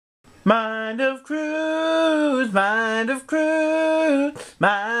Mind of Cruz, mind of Cruz,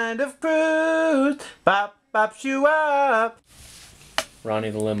 mind of Cruz, bop bops you up. Ronnie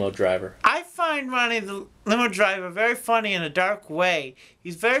the limo driver. I find Ronnie the limo driver very funny in a dark way.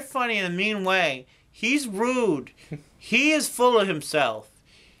 He's very funny in a mean way. He's rude. He is full of himself.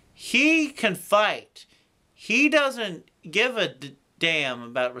 He can fight. He doesn't give a damn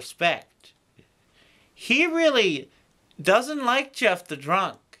about respect. He really doesn't like Jeff the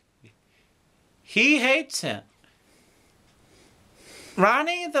drunk. He hates him.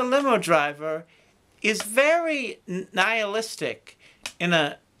 Ronnie the limo driver is very nihilistic in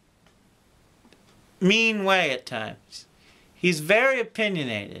a mean way at times. He's very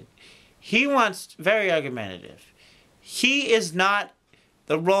opinionated. He wants very argumentative. He is not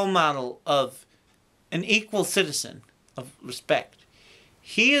the role model of an equal citizen of respect.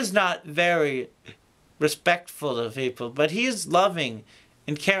 He is not very respectful of people, but he is loving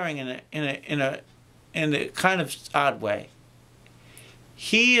and caring in a kind of odd way.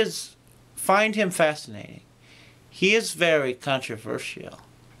 Find him fascinating. He is very controversial.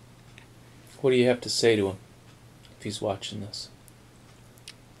 What do you have to say to him if he's watching this?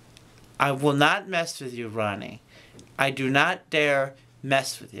 I will not mess with you, Ronnie. I do not dare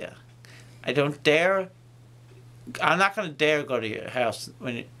mess with you. I don't dare. I'm not going to dare go to your house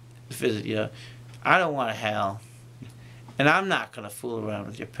when you visit you. I don't want hell. And I'm not going to fool around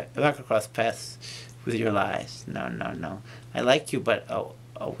with your I'm not going to cross paths with your lies. No, no, no. I like you, but I'll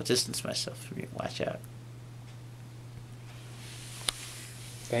distance myself from you. Watch out.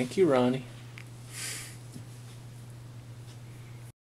 Thank you, Ronnie.